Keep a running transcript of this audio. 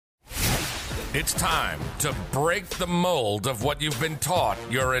It's time to break the mold of what you've been taught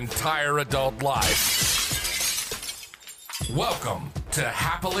your entire adult life. Welcome to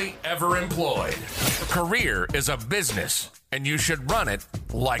Happily Ever Employed. A career is a business, and you should run it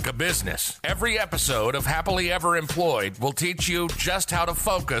like a business. Every episode of Happily Ever Employed will teach you just how to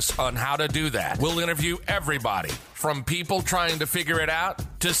focus on how to do that. We'll interview everybody, from people trying to figure it out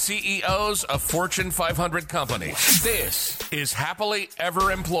to CEOs of Fortune 500 companies. This is Happily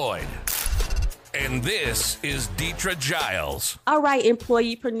Ever Employed. And this is Deetra Giles. All right,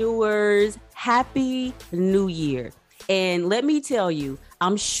 employeepreneurs, Happy New Year. And let me tell you,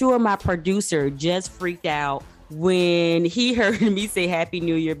 I'm sure my producer just freaked out when he heard me say Happy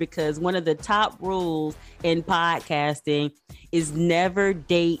New Year, because one of the top rules in podcasting is never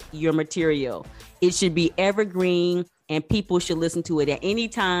date your material. It should be evergreen, and people should listen to it at any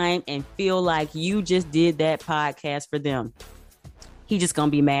time and feel like you just did that podcast for them. He just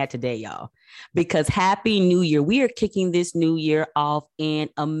gonna be mad today, y'all, because Happy New Year. We are kicking this new year off in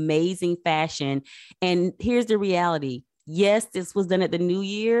amazing fashion. And here's the reality. Yes, this was done at the new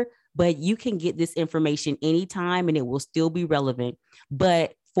year, but you can get this information anytime and it will still be relevant.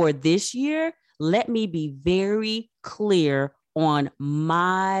 But for this year, let me be very clear on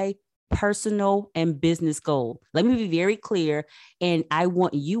my personal and business goal. Let me be very clear. And I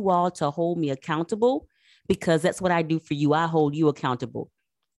want you all to hold me accountable, because that's what I do for you. I hold you accountable.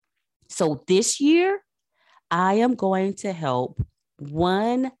 So this year, I am going to help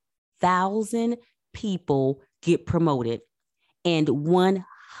 1,000 people get promoted and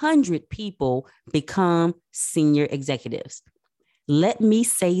 100 people become senior executives. Let me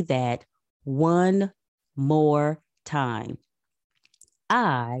say that one more time.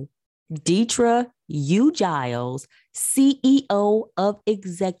 I, Deetra U. Giles, CEO of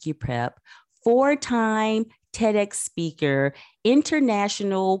ExecuPrep, 4-time TEDx speaker,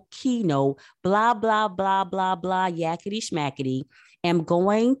 international keynote, blah, blah, blah, blah, blah, yakety schmackety, am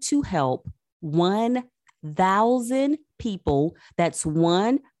going to help 1,000 people. That's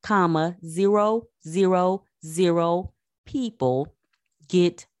 1,000 people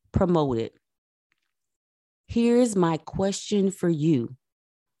get promoted. Here's my question for you.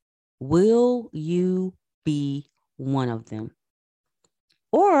 Will you be one of them?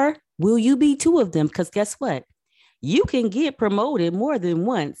 Or will you be two of them? Because guess what? You can get promoted more than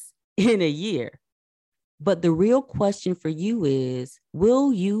once in a year. But the real question for you is,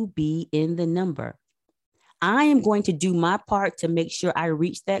 will you be in the number? I am going to do my part to make sure I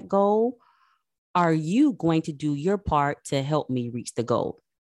reach that goal. Are you going to do your part to help me reach the goal?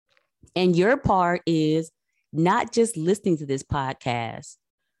 And your part is not just listening to this podcast,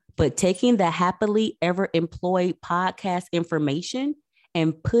 but taking the Happily Ever Employed podcast information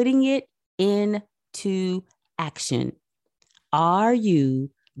and putting it into action. Are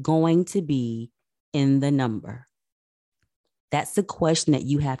you going to be in the number? That's the question that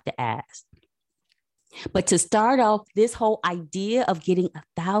you have to ask. But to start off this whole idea of getting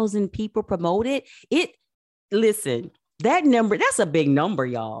 1,000 people promoted, listen, that number, that's a big number,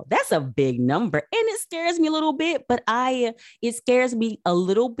 y'all. That's a big number. And it scares me a little bit, but it scares me a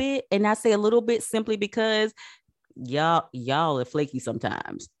little bit. And I say a little bit simply because y'all are flaky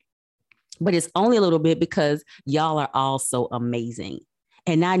sometimes, but it's only a little bit because y'all are all so amazing.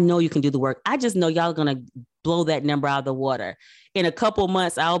 And I know you can do the work. I just know y'all are going to blow that number out of the water. In a couple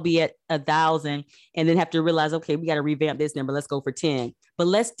months, I'll be at 1,000 and then have to realize, okay, we got to revamp this number. Let's go for 10, but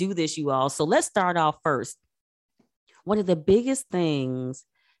let's do this, you all. So let's start off first. One of the biggest things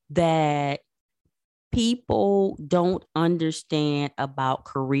that people don't understand about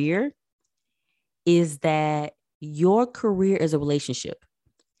career is that your career is a relationship.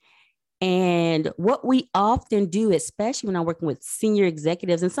 And what we often do, especially when I'm working with senior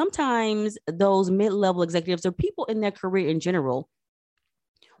executives, and sometimes those mid-level executives or people in their career in general,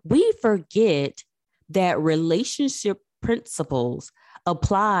 we forget that relationship principles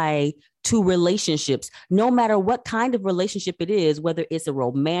apply to relationships, no matter what kind of relationship it is, whether it's a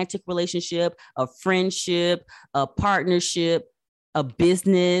romantic relationship, a friendship, a partnership, a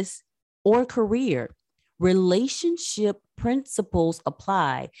business, or career. Relationship principles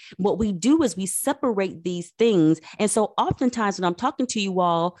apply. What we do is we separate these things. And so oftentimes when I'm talking to you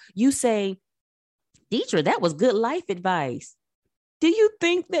all, you say, Deetra, that was good life advice. Do you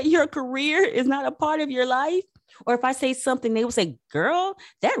think that your career is not a part of your life? Or if I say something, they will say, girl,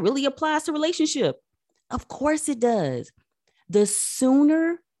 that really applies to relationship. Of course it does. The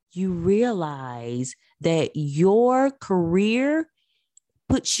sooner you realize that your career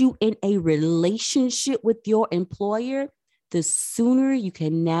puts you in a relationship with your employer, the sooner you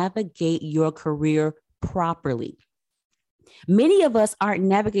can navigate your career properly. Many of us aren't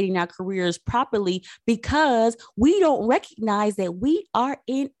navigating our careers properly because we don't recognize that we are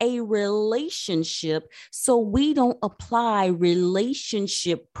in a relationship. So we don't apply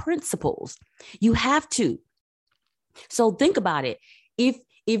relationship principles. You have to. So think about it. If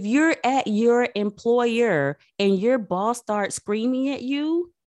you're at your employer and your boss starts screaming at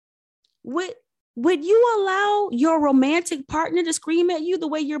you, would you allow your romantic partner to scream at you the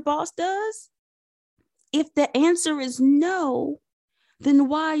way your boss does? If the answer is no, then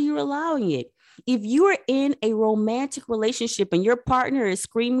why are you allowing it? If you're in a romantic relationship and your partner is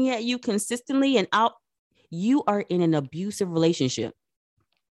screaming at you consistently and out, you are in an abusive relationship.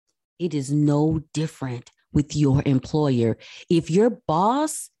 It is no different with your employer. If your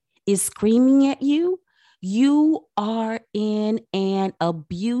boss is screaming at you, you are in an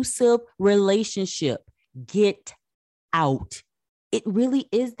abusive relationship. Get out. It really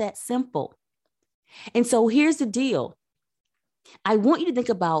is that simple. And so here's the deal. I want you to think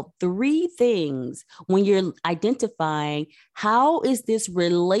about 3 things when you're identifying how is this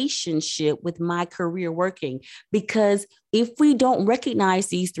relationship with my career working? Because if we don't recognize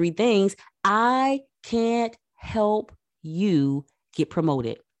these 3 things, I can't help you get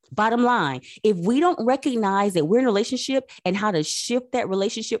promoted. Bottom line, if we don't recognize that we're in a relationship and how to shift that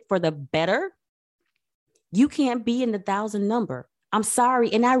relationship for the better, you can't be in the 1,000 number. I'm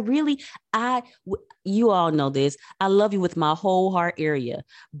sorry. And you all know this. I love you with my whole heart area.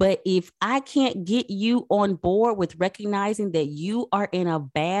 But if I can't get you on board with recognizing that you are in a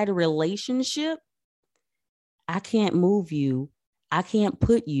bad relationship, I can't move you. I can't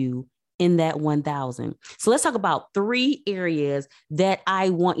put you in that 1,000. So let's talk about 3 areas that I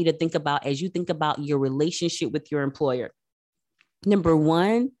want you to think about as you think about your relationship with your employer. Number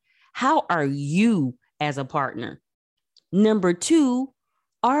 1, how are you as a partner? Number 2,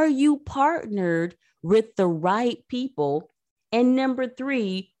 are you partnered with the right people? And number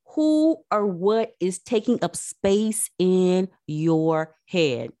 3, who or what is taking up space in your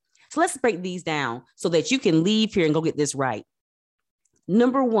head? So let's break these down so that you can leave here and go get this right.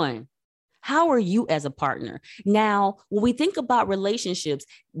 Number 1, how are you as a partner? Now, when we think about relationships,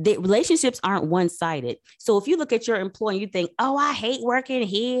 the relationships aren't one-sided. So if you look at your employee and you think, oh, I hate working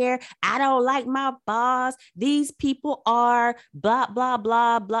here. I don't like my boss. These people are blah, blah,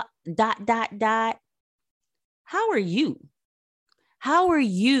 blah, blah, ... How are you? How are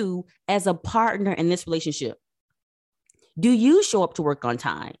you as a partner in this relationship? Do you show up to work on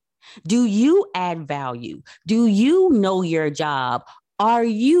time? Do you add value? Do you know your job? Are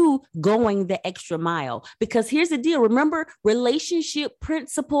you going the extra mile? Because here's the deal. Remember, relationship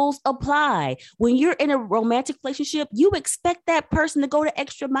principles apply. When you're in a romantic relationship, you expect that person to go the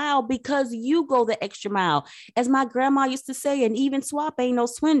extra mile because you go the extra mile. As my grandma used to say, an even swap ain't no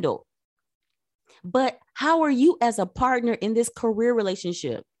swindle. But how are you as a partner in this career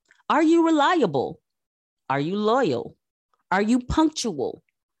relationship? Are you reliable? Are you loyal? Are you punctual?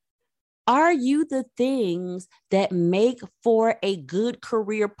 Are you the things that make for a good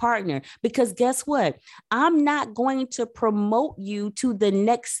career partner? Because guess what? I'm not going to promote you to the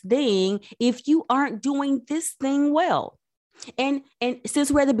next thing if you aren't doing this thing well. And since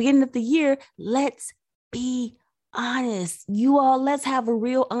we're at the beginning of the year, let's be honest. You all, let's have a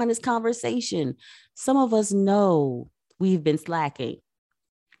real honest conversation. Some of us know we've been slacking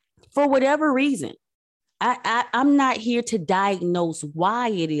for whatever reason. I'm not here to diagnose why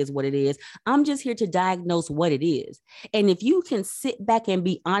it is what it is. I'm just here to diagnose what it is. And if you can sit back and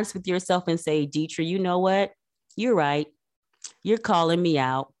be honest with yourself and say, Deetra, you know what? You're right. You're calling me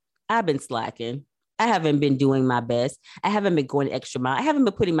out. I've been slacking. I haven't been doing my best. I haven't been going extra mile. I haven't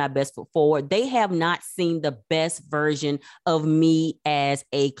been putting my best foot forward. They have not seen the best version of me as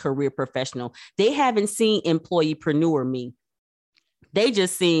a career professional. They haven't seen employeepreneur me. They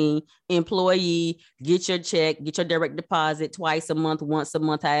just seen employee, get your check, get your direct deposit twice a month, once a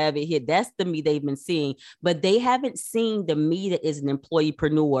month, however it hit. That's the me they've been seeing. But they haven't seen the me that is an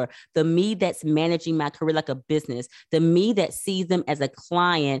employeepreneur, the me that's managing my career like a business, the me that sees them as a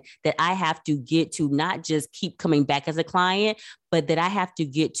client that I have to get to not just keep coming back as a client, but that I have to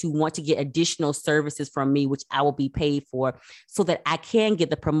get to want to get additional services from me, which I will be paid for so that I can get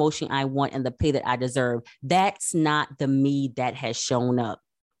the promotion I want and the pay that I deserve. That's not the me that has shown up.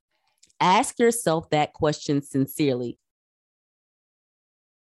 Ask yourself that question sincerely.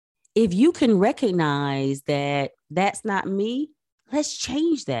 If you can recognize that that's not me, let's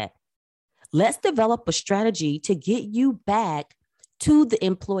change that. Let's develop a strategy to get you back to the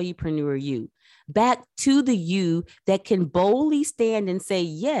employeepreneur you, back to the you that can boldly stand and say,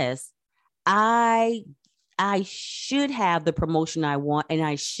 yes, I I should have the promotion I want and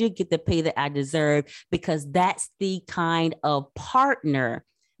I should get the pay that I deserve because that's the kind of partner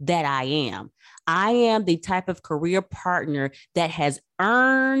that I am. I am the type of career partner that has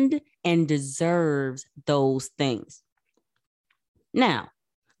earned and deserves those things. Now,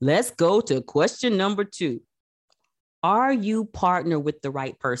 let's go to question number 2. Are you partnered with the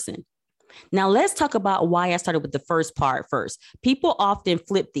right person? Now, let's talk about why I started with the first part first. People often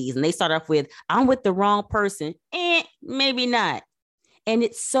flip these and they start off with, I'm with the wrong person. Maybe not. And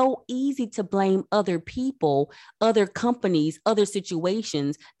it's so easy to blame other people, other companies, other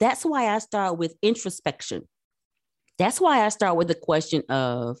situations. That's why I start with introspection. That's why I start with the question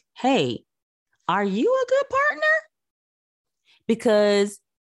of, hey, are you a good partner? Because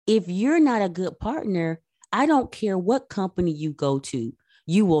if you're not a good partner, I don't care what company you go to,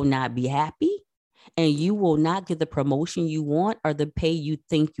 you will not be happy and you will not get the promotion you want or the pay you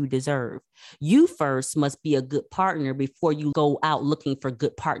think you deserve. You first must be a good partner before you go out looking for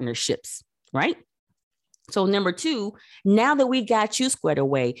good partnerships, right? So number 2, now that we got you squared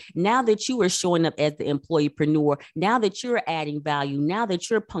away, now that you are showing up as the employeepreneur, now that you're adding value, now that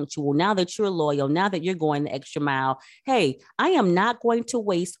you're punctual, now that you're loyal, now that you're going the extra mile, hey, I am not going to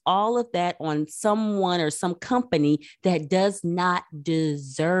waste all of that on someone or some company that does not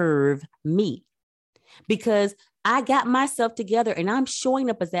deserve me. Because I got myself together and I'm showing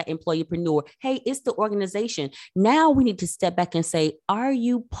up as that employeepreneur. Hey, it's the organization. Now we need to step back and say, are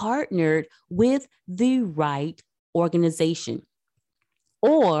you partnered with the right organization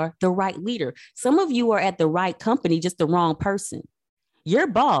or the right leader? Some of you are at the right company, just the wrong person. Your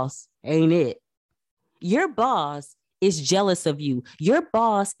boss ain't it. Your boss is jealous of you. Your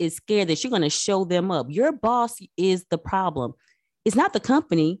boss is scared that you're going to show them up. Your boss is the problem. It's not the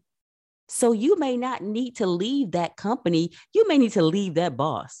company. So you may not need to leave that company. You may need to leave that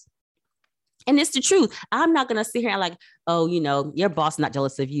boss. And it's the truth. I'm not going to sit here and like, oh, your boss not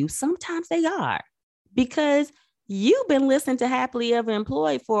jealous of you. Sometimes they are because you've been listening to Happily Ever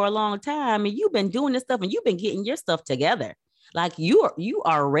Employed for a long time and you've been doing this stuff and you've been getting your stuff together. Like you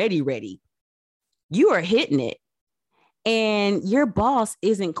are ready. You are hitting it. And your boss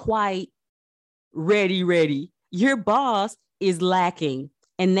isn't quite ready. Your boss is lacking.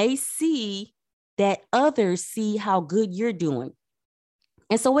 And they see that others see how good you're doing.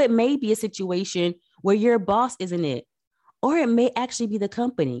 And so it may be a situation where your boss isn't it, or it may actually be the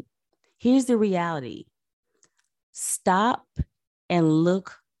company. Here's the reality. Stop and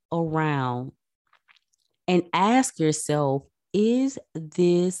look around and ask yourself, is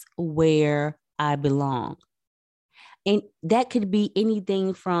this where I belong? And that could be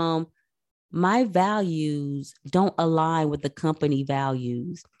anything from my values don't align with the company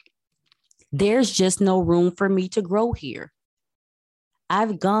values. There's just no room for me to grow here.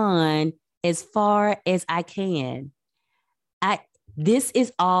 I've gone as far as I can. This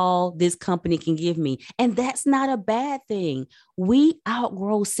is all this company can give me. And that's not a bad thing. We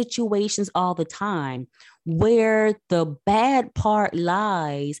outgrow situations all the time. Where the bad part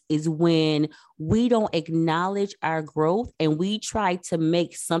lies is when we don't acknowledge our growth and we try to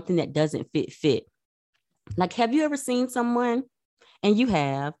make something that doesn't fit. Like, have you ever seen someone, and you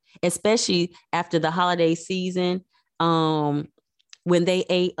have, especially after the holiday season, when they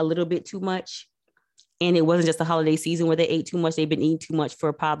ate a little bit too much? And it wasn't just the holiday season where they ate too much. They've been eating too much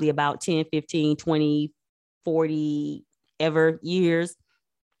for probably about 10, 15, 20, 40 ever years.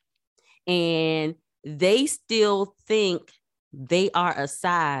 And they still think they are a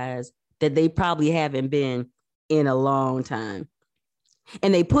size that they probably haven't been in a long time.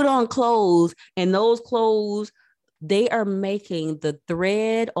 And they put on clothes, and those clothes, they are making the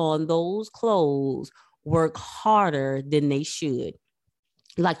thread on those clothes work harder than they should.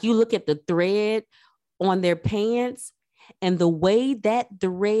 Like, you look at the thread on their pants and the way that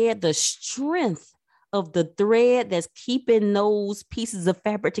thread, the strength of the thread that's keeping those pieces of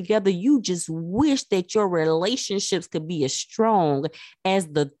fabric together, you just wish that your relationships could be as strong as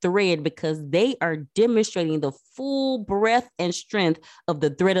the thread because they are demonstrating the full breadth and strength of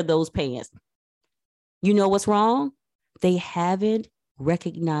the thread of those pants. You know what's wrong? They haven't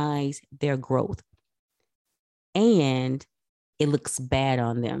recognized their growth. And it looks bad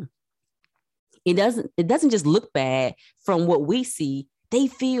on them. It doesn't just look bad from what we see. They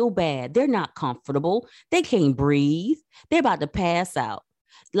feel bad. They're not comfortable. They can't breathe. They're about to pass out.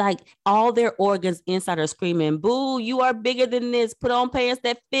 Like, all their organs inside are screaming, boo, you are bigger than this. Put on pants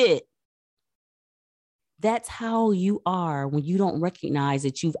that fit. That's how you are when you don't recognize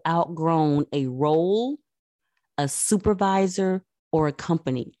that you've outgrown a role, a supervisor, or a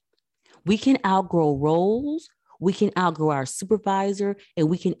company. We can outgrow roles. We can outgrow our supervisor and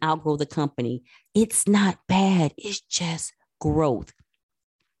we can outgrow the company. It's not bad. It's just growth.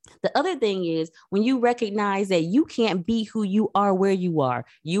 The other thing is when you recognize that you can't be who you are where you are.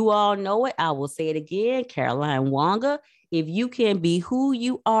 You all know it. I will say it again. Caroline Wanga. If you can be who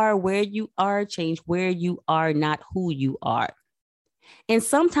you are where you are, change where you are, not who you are. And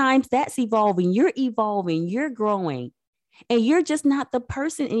sometimes that's evolving. You're growing. And you're just not the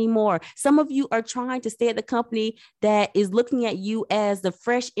person anymore. Some of you are trying to stay at the company that is looking at you as the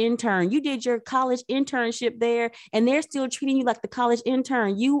fresh intern. You did your college internship there, and they're still treating you like the college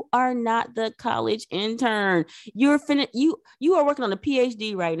intern. You are not the college intern. You are working on a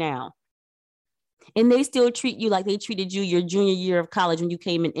PhD right now. And they still treat you like they treated you your junior year of college when you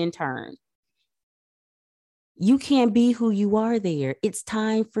came an intern. You can't be who you are there. It's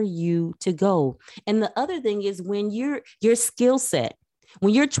time for you to go. And the other thing is when your skill set,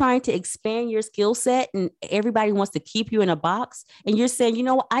 when you're trying to expand your skill set and everybody wants to keep you in a box and you're saying, you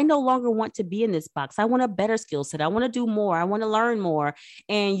know, I no longer want to be in this box. I want a better skill set. I want to do more. I want to learn more.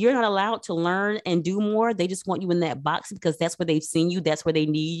 And you're not allowed to learn and do more. They just want you in that box because that's where they've seen you. That's where they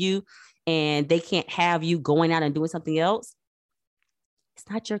need you. And they can't have you going out and doing something else. It's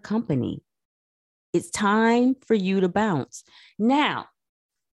not your company. It's time for you to bounce. Now,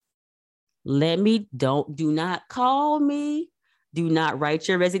 do not call me. Do not write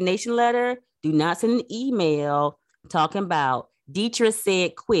your resignation letter. Do not send an email talking about Deetra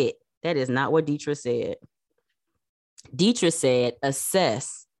said quit. That is not what Deetra said. Deetra said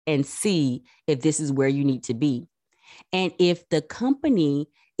assess and see if this is where you need to be. And if the company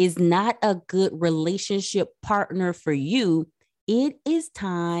is not a good relationship partner for you, it is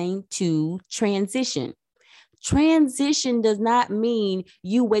time to transition. Transition does not mean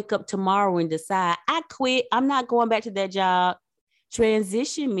you wake up tomorrow and decide, I quit. I'm not going back to that job.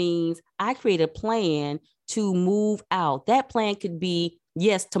 Transition means I create a plan to move out. That plan could be,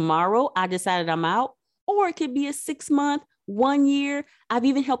 yes, tomorrow I decided I'm out, or it could be a 6 month, 1 year. I've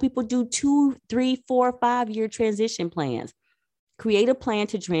even helped people do 2, 3, 4, 5 year transition plans. Create a plan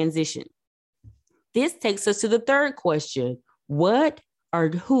to transition. This takes us to the third question. What or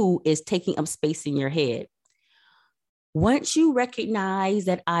who is taking up space in your head? Once you recognize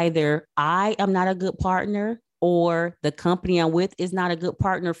that either I am not a good partner or the company I'm with is not a good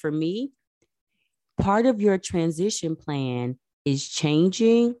partner for me, part of your transition plan is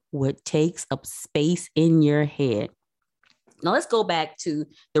changing what takes up space in your head. Now let's go back to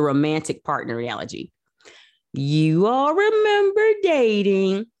the romantic partner analogy. You all remember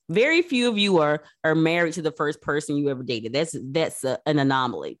dating. Very few of you are married to the first person you ever dated. That's an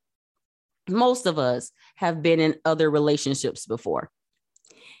anomaly. Most of us have been in other relationships before.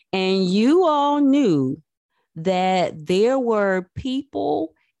 And you all knew that there were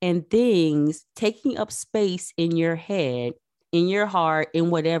people and things taking up space in your head, in your heart, in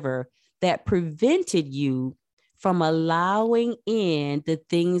whatever, that prevented you from allowing in the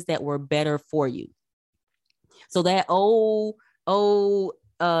things that were better for you. So that old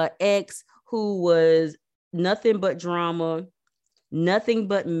ex who was nothing but drama, nothing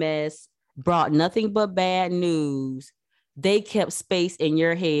but mess, brought nothing but bad news, they kept space in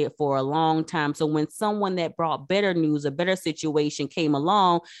your head for a long time. So when someone that brought better news, a better situation came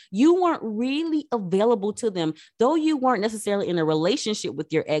along, you weren't really available to them. Though you weren't necessarily in a relationship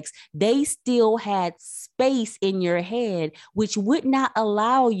with your ex, they still had space in your head, which would not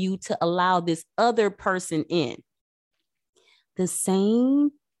allow you to allow this other person in. The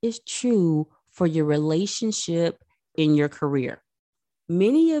same is true for your relationship in your career.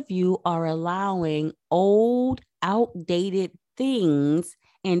 Many of you are allowing old, outdated things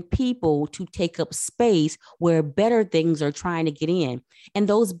and people to take up space where better things are trying to get in. And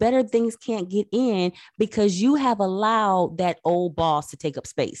those better things can't get in because you have allowed that old boss to take up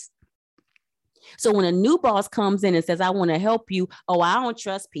space. So when a new boss comes in and says, I want to help you, oh, I don't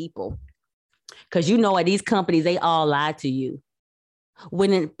trust people. Because you know at these companies, they all lie to you.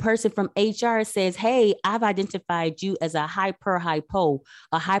 When a person from HR says, hey, I've identified you as a hypo,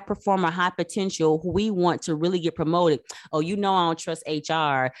 a high performer, high potential, who we want to really get promoted. Oh, you know, I don't trust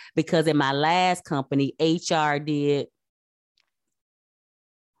HR because in my last company, HR did.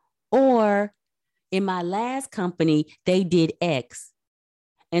 Or in my last company, they did X.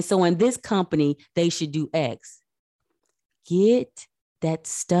 And so in this company, they should do X. Get that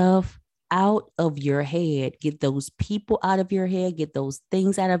stuff out of your head. Get those people out of your head. Get those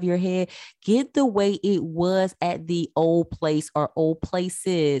things out of your head. Get the way it was at the old place or old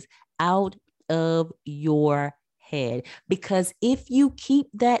places out of your head. Because if you keep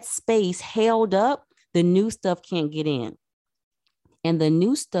that space held up, the new stuff can't get in. And the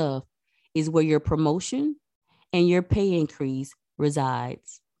new stuff is where your promotion and your pay increase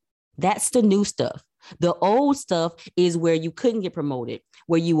resides. That's the new stuff. The old stuff is where you couldn't get promoted,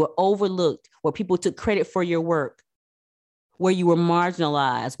 where you were overlooked, where people took credit for your work, where you were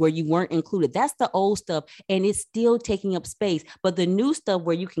marginalized, where you weren't included. That's the old stuff, and it's still taking up space. But the new stuff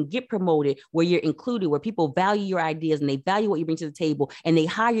where you can get promoted, where you're included, where people value your ideas and they value what you bring to the table, and they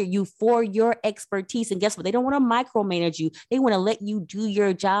hire you for your expertise. And guess what? They don't want to micromanage you. They want to let you do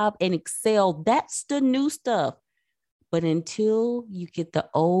your job and excel. That's the new stuff. But until you get the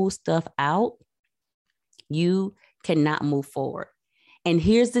old stuff out, you cannot move forward. And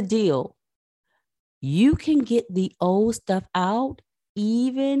here's the deal. You can get the old stuff out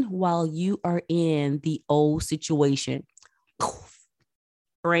even while you are in the old situation.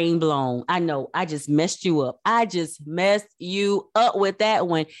 Brain blown. I know I just messed you up. I just messed you up with that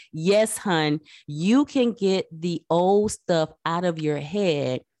one. Yes, hun, you can get the old stuff out of your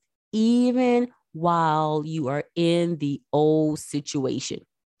head even while you are in the old situation.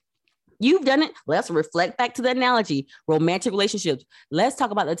 You've done it. Let's reflect back to the analogy. Romantic relationships. Let's talk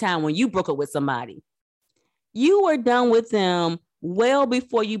about the time when you broke up with somebody. You were done with them well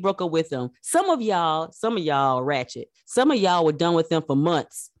before you broke up with them. Some of y'all ratchet. Some of y'all were done with them for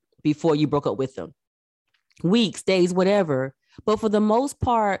months before you broke up with them. Weeks, days, whatever. But for the most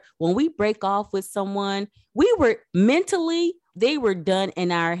part, when we break off with someone, we were mentally, they were done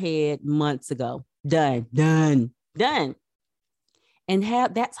in our head months ago. Done. And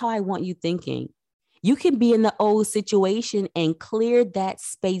that's how I want you thinking. You can be in the old situation and clear that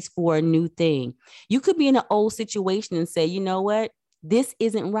space for a new thing. You could be in an old situation and say, you know what? This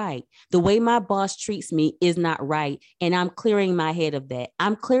isn't right. The way my boss treats me is not right. And I'm clearing my head of that.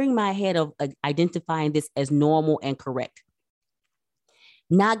 I'm clearing my head of identifying this as normal and correct.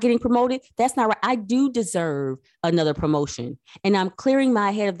 Not getting promoted, that's not right. I do deserve another promotion. And I'm clearing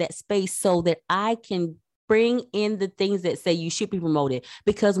my head of that space so that I can bring in the things that say you should be promoted.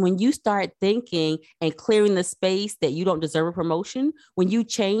 Because when you start thinking and clearing the space that you don't deserve a promotion, when you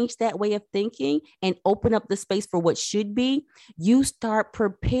change that way of thinking and open up the space for what should be, you start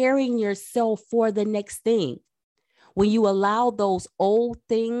preparing yourself for the next thing. When you allow those old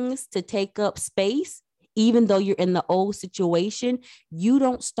things to take up space, even though you're in the old situation, you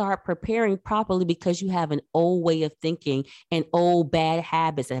don't start preparing properly because you have an old way of thinking and old bad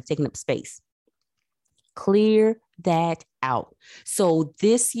habits that have taken up space. Clear that out. So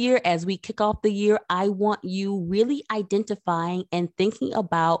this year, as we kick off the year, I want you really identifying and thinking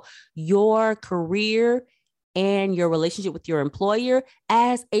about your career and your relationship with your employer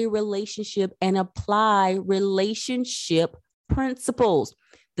as a relationship and apply relationship principles.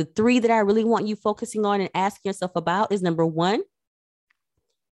 The 3 that I really want you focusing on and asking yourself about is number 1,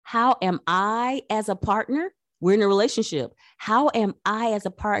 how am I as a partner? We're in a relationship. How am I as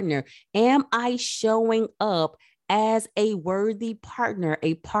a partner? Am I showing up as a worthy partner,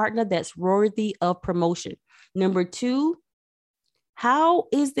 a partner that's worthy of promotion? Number 2, how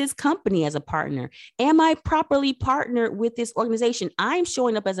is this company as a partner? Am I properly partnered with this organization? I'm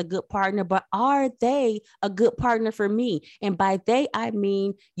showing up as a good partner, but are they a good partner for me? And by they, I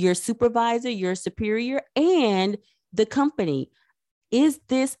mean your supervisor, your superior, and the company. Is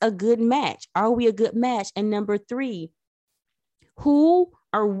this a good match? Are we a good match? And number 3, who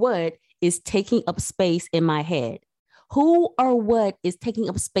or what is taking up space in my head? Who or what is taking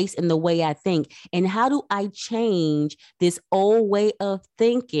up space in the way I think? And how do I change this old way of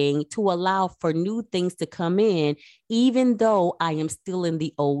thinking to allow for new things to come in, even though I am still in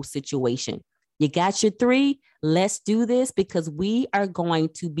the old situation? You got your 3? Let's do this, because we are going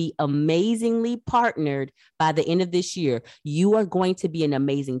to be amazingly partnered by the end of this year. You are going to be an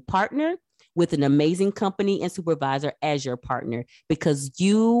amazing partner with an amazing company and supervisor as your partner, because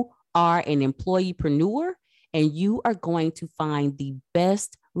you are an employeepreneur and you are going to find the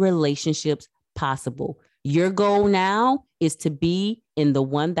best relationships possible. Your goal now is to be in the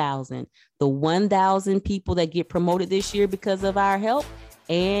 1,000 people that get promoted this year because of our help,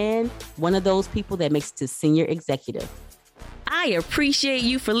 and one of those people that makes it to senior executive. I appreciate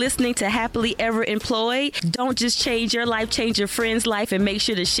you for listening to Happily Ever Employed. Don't just change your life, change your friend's life, and make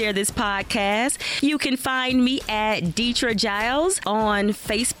sure to share this podcast. You can find me at Deetra Giles on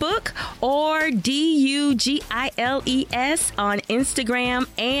Facebook or Dugiles on Instagram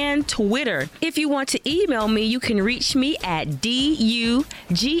and Twitter. If you want to email me, you can reach me at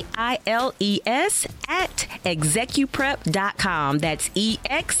dugiles@execuprep.com. That's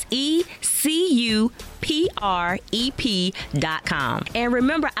execuprep.com. And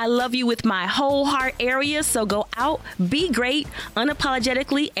remember, I love you with my whole heart area, so go out, be great,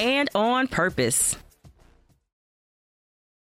 unapologetically, and on purpose.